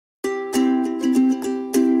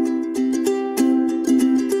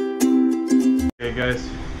Okay guys,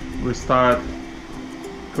 we start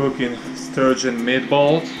cooking sturgeon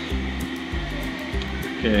meatballs.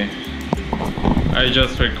 Okay, I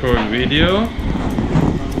just record video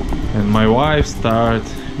and my wife start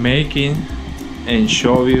making and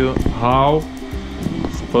show you how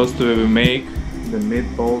supposed to make the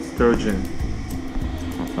meatball sturgeon.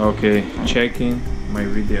 Okay, checking my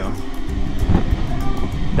video.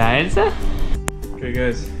 Dance? Okay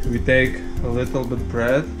guys, we take a little bit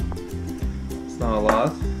bread. It's not a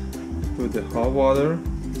lot. Put the hot water.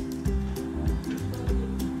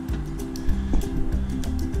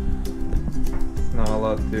 It's not a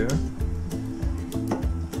lot too.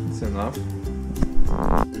 It's enough.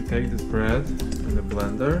 We take this bread in the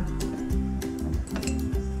blender.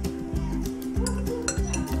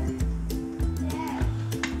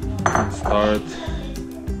 And start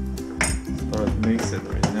mixing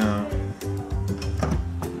right now.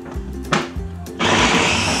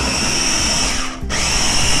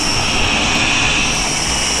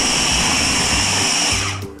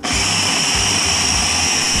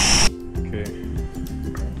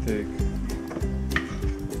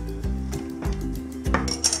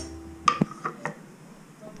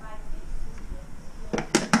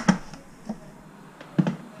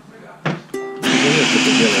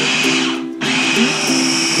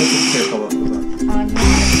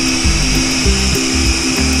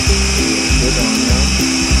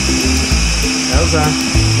 Elsa,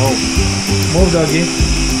 move doggy,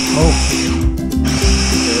 move.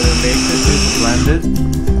 Mix it, blend it,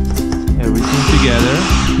 everything together.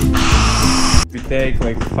 We take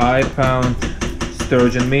like 5-pound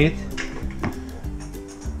sturgeon meat.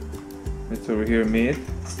 It's over here meat.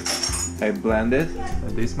 I blend it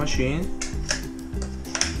with this machine.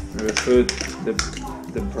 We put the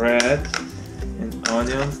bread and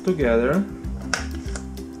onions together.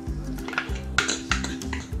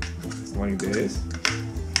 Like this.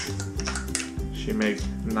 She makes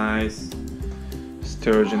nice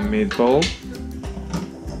sturgeon meatball.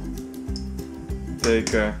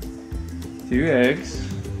 Take 2 eggs.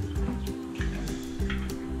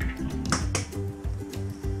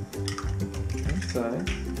 Inside.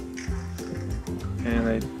 And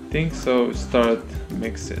I think so. Start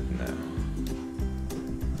mix it now.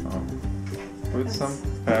 Put some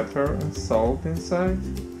pepper and salt inside.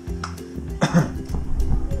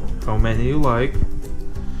 How many you like?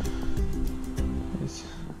 Is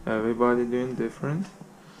everybody doing different?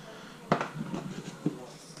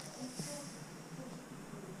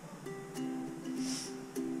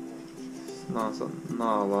 It's not a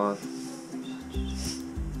lot.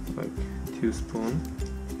 Like 2 spoons.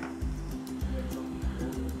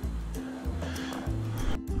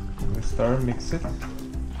 We start mix it.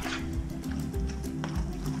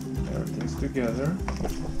 Everything's together.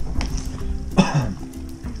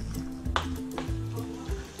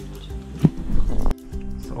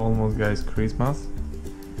 Almost guys, Christmas.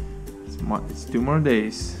 It's 2 more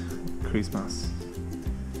days Christmas.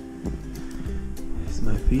 It's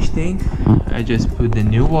my fish tank. I just put the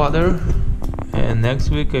new water, and next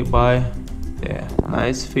week I buy the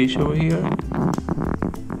nice fish over here.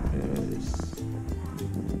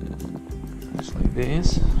 Just like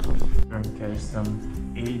this. I'm gonna catch some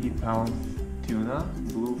 80-pound tuna,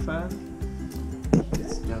 bluefin.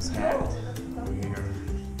 It's just had over here.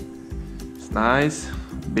 It's nice.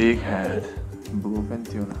 Big head, bluefin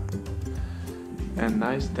tuna, and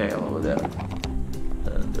nice tail over there,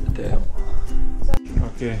 and the tail.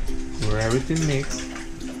 Okay, we're everything mixed.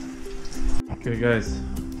 Okay guys,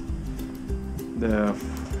 the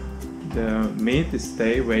meat is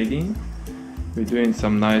stay waiting. We're doing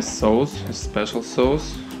some nice sauce, a special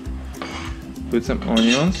sauce. Put some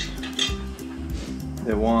onions.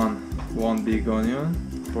 The one big onion,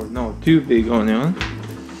 or no, 2 big onions.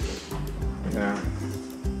 Yeah.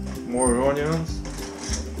 More onions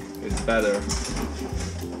is better.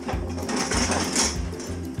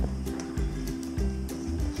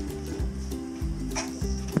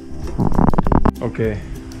 Okay,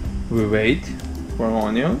 we wait for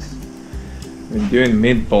onions. We're doing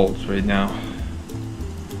meatballs right now.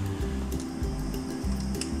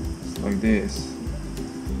 It's like this.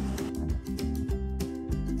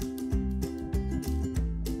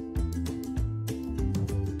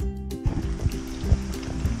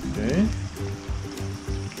 Okay.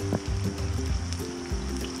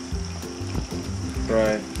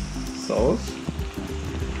 Fry sauce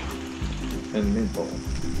and meatball.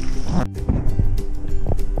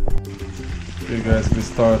 Okay guys, we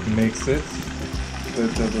start mix it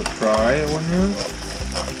with the fry onions.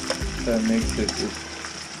 Then mix it with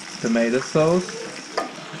tomato sauce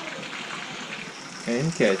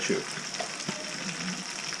and ketchup.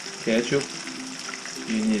 Ketchup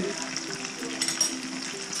you need it.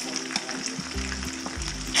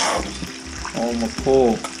 Almost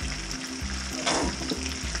full.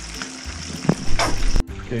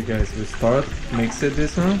 Okay guys, we start mix it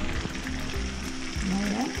this one.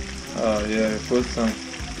 Oh yeah, put some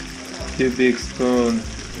 2 big spoon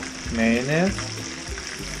mayonnaise.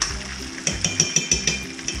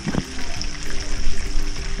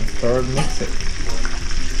 And start mix it.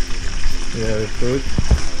 Yeah, we put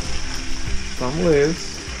some leaves.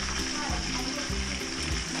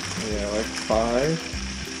 Yeah, like 5.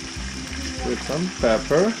 Put some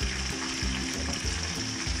pepper.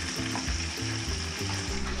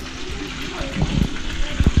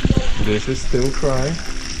 This is still dry.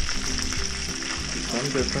 Some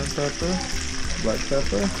different pepper, black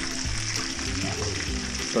pepper.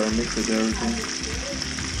 Start mixing everything.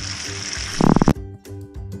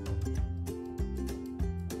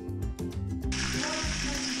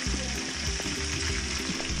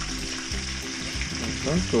 And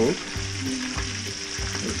some cook.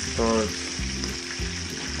 It starts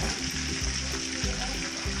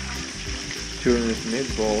turning this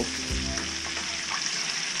meatballs.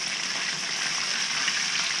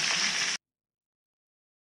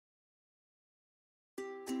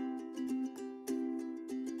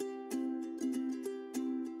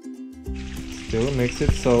 Still mix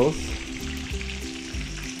it sauce.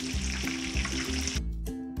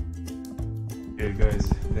 Okay guys,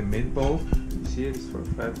 the meatball, you see it's for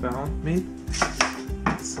 5-pound meat.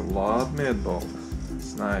 It's a lot of meatball.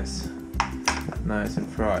 It's nice. Nice and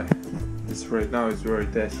fried. This right now is very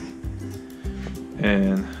tasty.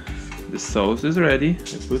 And the sauce is ready.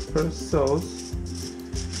 I put first sauce.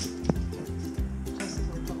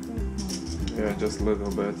 Yeah, just a little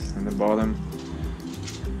bit in the bottom.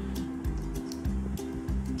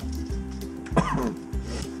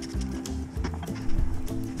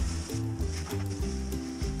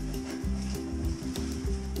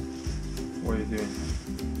 What are you doing?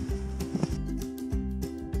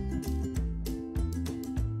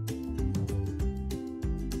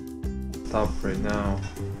 Stop right now.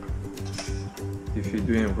 If you're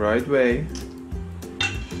doing it right way,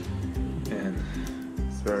 and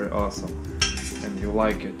it's very awesome, and you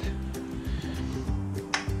like it.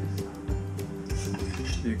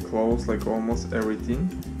 You close like almost everything.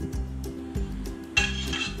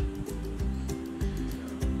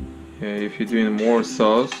 Yeah, if you're doing more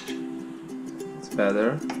sauce, it's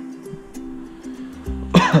better.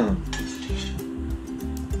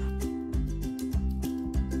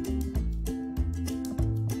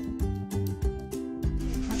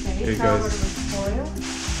 Okay, cover with foil.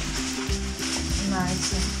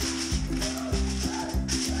 Nice.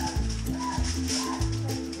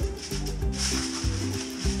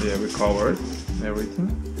 Yeah, we covered everything.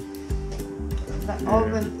 The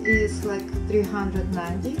oven is like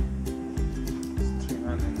 390. It's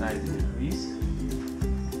 390 degrees.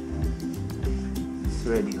 It's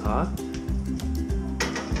already hot.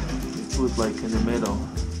 We put like in the middle.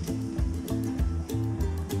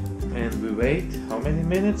 And we wait, how many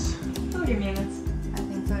minutes? 30 minutes. I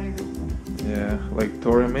think 30 minutes. Yeah, like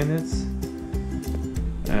 30 minutes.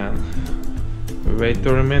 And we wait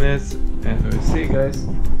 30 minutes and we'll see guys.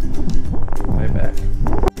 Right back.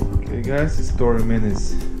 Okay guys, it's 30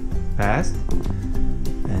 minutes passed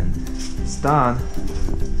and it's done.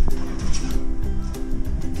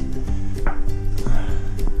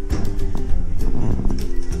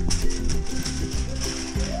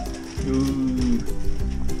 Ooh,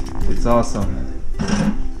 it's awesome.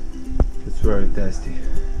 It's very tasty.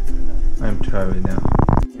 I'm trying right now.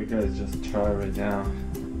 You guys just try right now.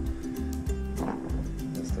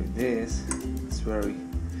 Just like this. It's very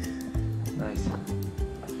nice.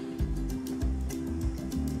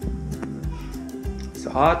 It's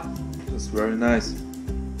hot. It's very nice.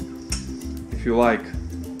 If you like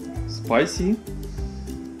spicy,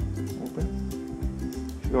 open.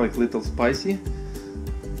 If you like little spicy,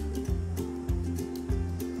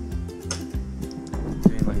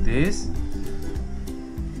 doing like this.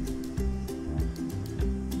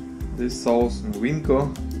 This sauce in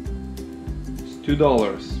Winco is $2.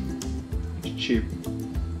 It's cheap,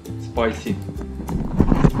 spicy,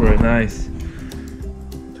 very nice.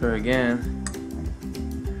 Try again.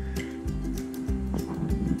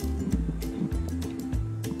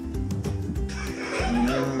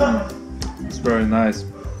 It's very nice.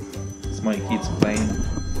 It's my kids playing.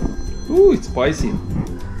 Ooh, it's spicy.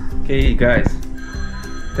 Okay, guys.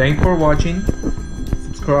 Thanks for watching.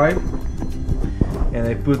 Subscribe. And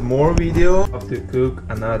I put more video how to cook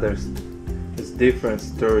another different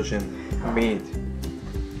sturgeon meat.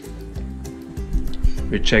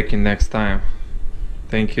 We're checking next time.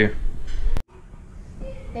 Thank you.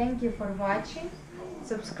 Thank you for watching.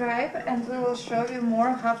 Subscribe and we will show you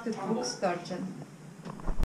more how to cook sturgeon.